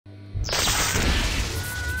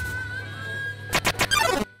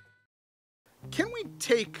me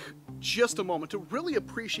take just a moment to really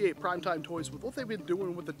appreciate Primetime Toys with what they've been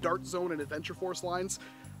doing with the Dart Zone and Adventure Force lines.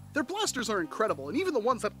 Their blasters are incredible, and even the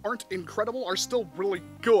ones that aren't incredible are still really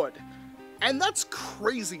good. And that's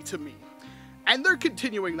crazy to me. And they're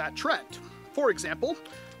continuing that trend. For example,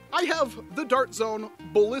 I have the Dart Zone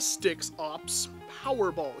Ballistics Ops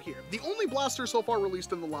Powerball here. The only blaster so far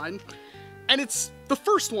released in the line, and it's the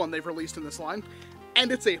first one they've released in this line,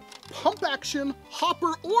 and it's a pump-action,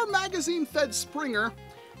 hopper, or magazine-fed Springer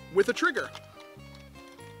with a trigger.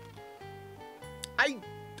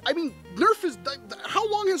 I mean, Nerf is... How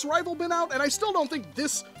long has Rival been out? And I still don't think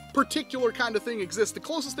this particular kind of thing exists. The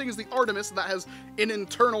closest thing is the Artemis that has an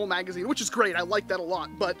internal magazine, which is great. I like that a lot.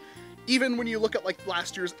 But even when you look at, like,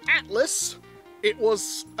 last year's Atlas, it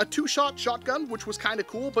was a 2-shot shotgun, which was kind of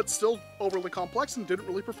cool, but still overly complex and didn't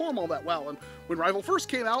really perform all that well. And when Rival first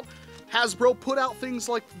came out, Hasbro put out things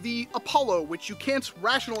like the Apollo, which you can't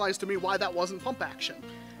rationalize to me why that wasn't pump action.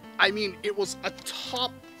 I mean, it was a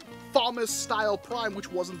top Thomas-style Prime, which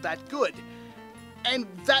wasn't that good. And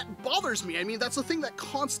that bothers me. I mean, that's the thing that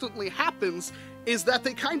constantly happens, is that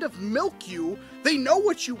they kind of milk you. They know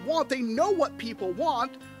what you want, they know what people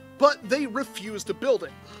want, but they refuse to build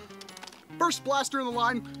it. First blaster in the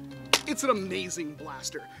line, it's an amazing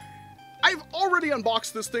blaster. I've already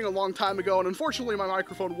unboxed this thing a long time ago, and unfortunately my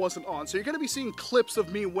microphone wasn't on, so you're going to be seeing clips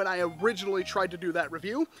of me when I originally tried to do that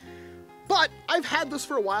review. But I've had this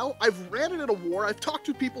for a while, I've ran it at a war, I've talked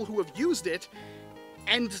to people who have used it,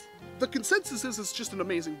 and the consensus is it's just an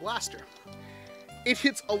amazing blaster. It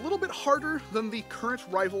hits a little bit harder than the current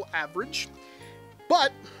Rival average,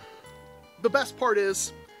 but the best part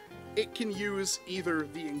is it can use either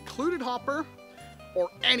the included hopper, or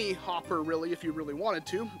any hopper really if you really wanted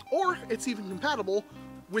to, or it's even compatible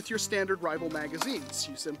with your standard Rival magazines.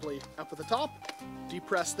 You simply, up at the top,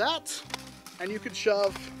 depress that, and you could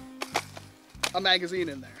shove a magazine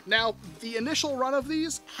in there. Now, the initial run of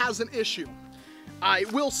these has an issue. I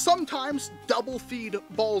will sometimes double feed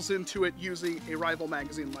balls into it using a Rival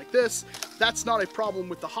magazine like this. That's not a problem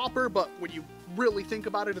with the hopper, but when you really think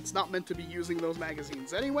about it, it's not meant to be using those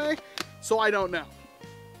magazines anyway, so I don't know.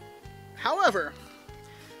 However,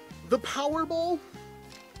 the Powerball,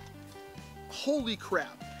 holy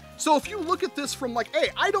crap. So if you look at this from like,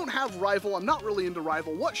 hey, I don't have Rival, I'm not really into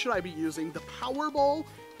Rival, what should I be using? The Powerball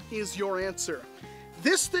is your answer.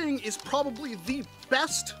 This thing is probably the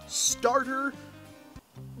best starter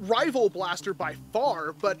Rival blaster by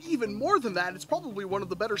far, but even more than that, it's probably one of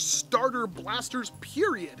the better starter blasters,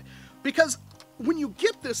 period. Because when you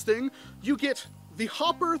get this thing, you get the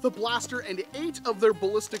hopper, the blaster, and 8 of their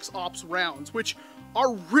Ballistics Ops rounds, which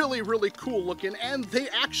are really, really cool looking, and they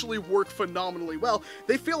actually work phenomenally well.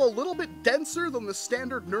 They feel a little bit denser than the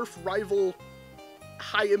standard Nerf Rival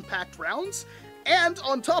high-impact rounds, and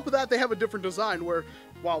on top of that, they have a different design where,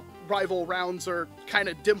 while Rival rounds are kind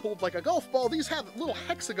of dimpled like a golf ball, these have little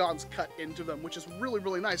hexagons cut into them, which is really,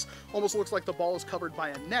 really nice. Almost looks like the ball is covered by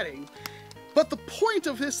a netting. But the point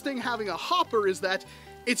of this thing having a hopper is that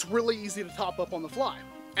it's really easy to top up on the fly.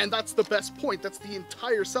 And that's the best point. That's the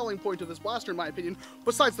entire selling point of this blaster, in my opinion,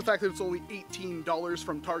 besides the fact that it's only $18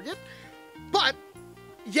 from Target. But,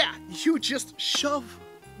 yeah, you just shove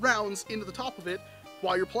rounds into the top of it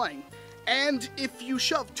while you're playing. And if you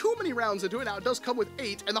shove too many rounds into it, now it does come with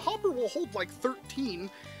 8, and the hopper will hold like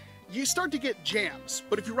 13, you start to get jams.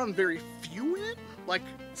 But if you run very few in it, like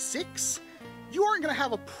 6, you aren't going to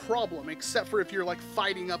have a problem, except for if you're like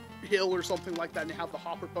fighting uphill or something like that and you have the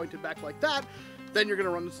hopper pointed back like that, then you're going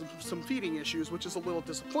to run into some feeding issues, which is a little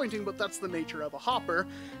disappointing, but that's the nature of a hopper.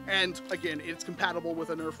 And again, it's compatible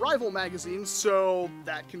with a Nerf Rival magazine, so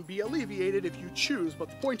that can be alleviated if you choose. But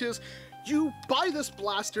the point is, you buy this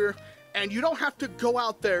blaster, and you don't have to go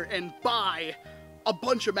out there and buy a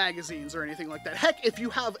bunch of magazines or anything like that. Heck, if you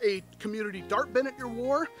have a community dart bin at your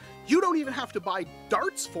war, you don't even have to buy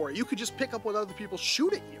darts for it. You could just pick up what other people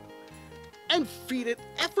shoot at you and feed it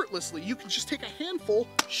effortlessly. You can just take a handful,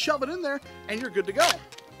 shove it in there, and you're good to go.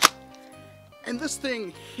 And this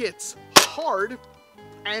thing hits hard,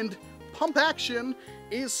 and pump action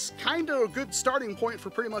is kind of a good starting point for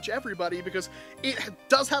pretty much everybody because it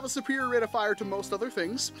does have a superior rate of fire to most other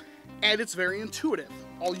things, and it's very intuitive.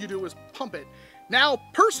 All you do is pump it. Now,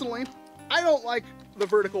 personally, I don't like the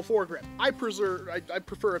vertical foregrip. I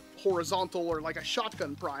prefer a horizontal or like a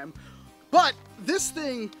shotgun prime, but this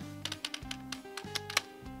thing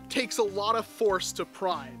takes a lot of force to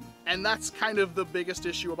prime, and that's kind of the biggest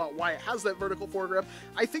issue about why it has that vertical foregrip.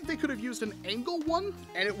 I think they could have used an angle one,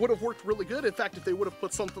 and it would have worked really good. In fact, if they would have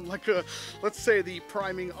put something like let's say the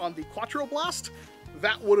priming on the Quattro Blast,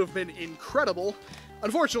 that would have been incredible.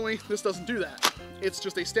 Unfortunately, this doesn't do that. It's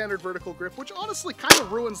just a standard vertical grip, which honestly kind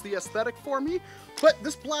of ruins the aesthetic for me, but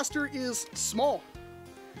this blaster is small.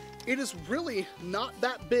 It is really not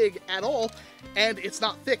that big at all, and it's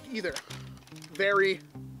not thick either. Very,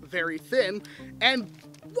 very thin, and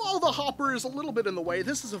while the hopper is a little bit in the way,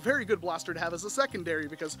 this is a very good blaster to have as a secondary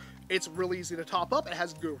because it's really easy to top up, it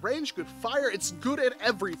has good range, good fire, it's good at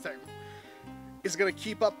everything. Is it going to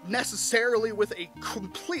keep up necessarily with a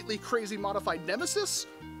completely crazy modified Nemesis?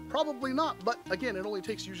 Probably not, but again, it only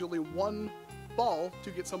takes usually one ball to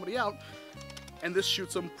get somebody out, and this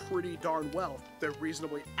shoots them pretty darn well. They're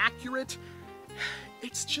reasonably accurate.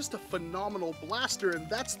 It's just a phenomenal blaster, and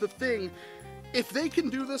that's the thing. If they can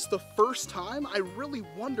do this the first time, I really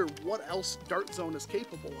wonder what else Dart Zone is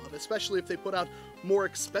capable of, especially if they put out more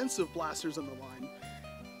expensive blasters in the line.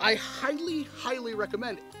 I highly, highly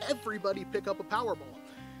recommend everybody pick up a Powerball.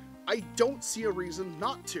 I don't see a reason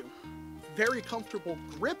not to. Very comfortable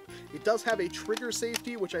grip. It does have a trigger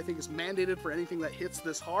safety, which I think is mandated for anything that hits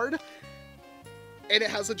this hard. And it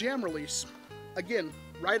has a jam release. Again,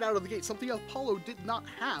 right out of the gate, something Apollo did not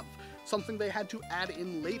have. Something they had to add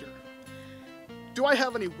in later. Do I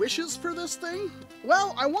have any wishes for this thing?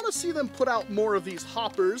 Well, I want to see them put out more of these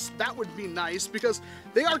hoppers. That would be nice because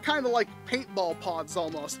they are kind of like paintball pods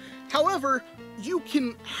almost. However, you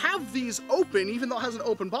can have these open, even though it has an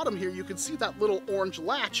open bottom here, you can see that little orange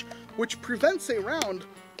latch, which prevents a round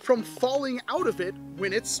from falling out of it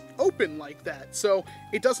when it's open like that. So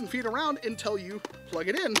it doesn't feed around until you plug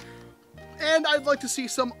it in. And I'd like to see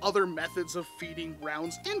some other methods of feeding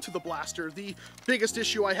rounds into the blaster. The biggest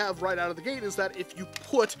issue I have right out of the gate is that if you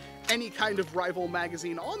put any kind of rival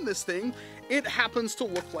magazine on this thing, it happens to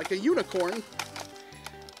look like a unicorn.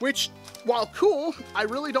 Which, while cool, I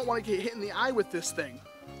really don't want to get hit in the eye with this thing.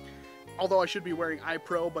 Although I should be wearing eye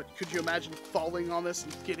pro, but could you imagine falling on this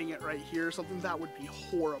and getting it right here or something? That would be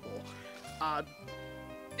horrible.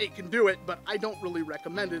 It can do it, but I don't really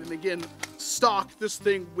recommend it. And again, stock, this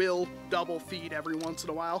thing will double feed every once in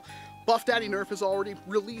a while. Buff Daddy Nerf has already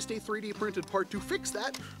released a 3D printed part to fix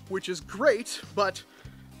that, which is great, but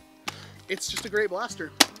it's just a great blaster.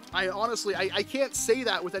 I honestly, I can't say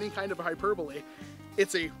that with any kind of hyperbole.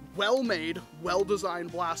 It's a well-made,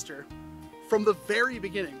 well-designed blaster from the very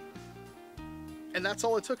beginning. And that's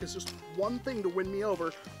all it took, is just one thing to win me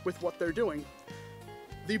over with what they're doing.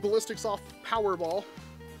 The Ballistic Soft Powerball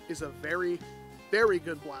is a very, very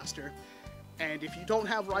good blaster. And if you don't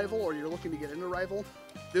have Rival or you're looking to get into Rival,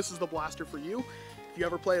 this is the blaster for you. If you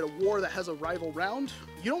ever play at a war that has a Rival round,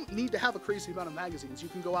 you don't need to have a crazy amount of magazines. You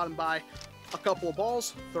can go out and buy a couple of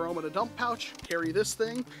balls, throw them in a dump pouch, carry this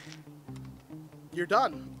thing, you're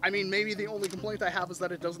done. I mean, maybe the only complaint I have is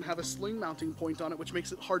that it doesn't have a sling mounting point on it, which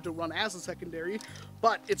makes it hard to run as a secondary,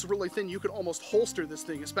 but it's really thin. You can almost holster this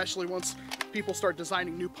thing, especially once people start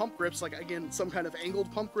designing new pump grips, like, again, some kind of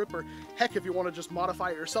angled pump grip, or heck, if you want to just modify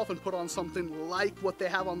it yourself and put on something like what they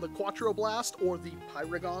have on the Quattro Blast or the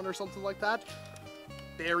Pyragon or something like that.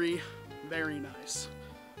 Very, very nice.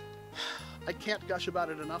 I can't gush about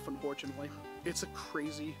it enough, unfortunately. It's a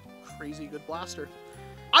crazy, crazy good blaster.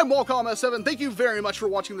 I'm Walcom S7, thank you very much for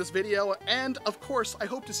watching this video, and of course, I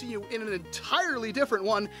hope to see you in an entirely different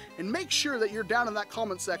one, and make sure that you're down in that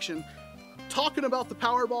comment section talking about the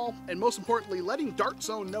Powerball, and most importantly, letting Dart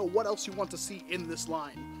Zone know what else you want to see in this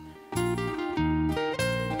line.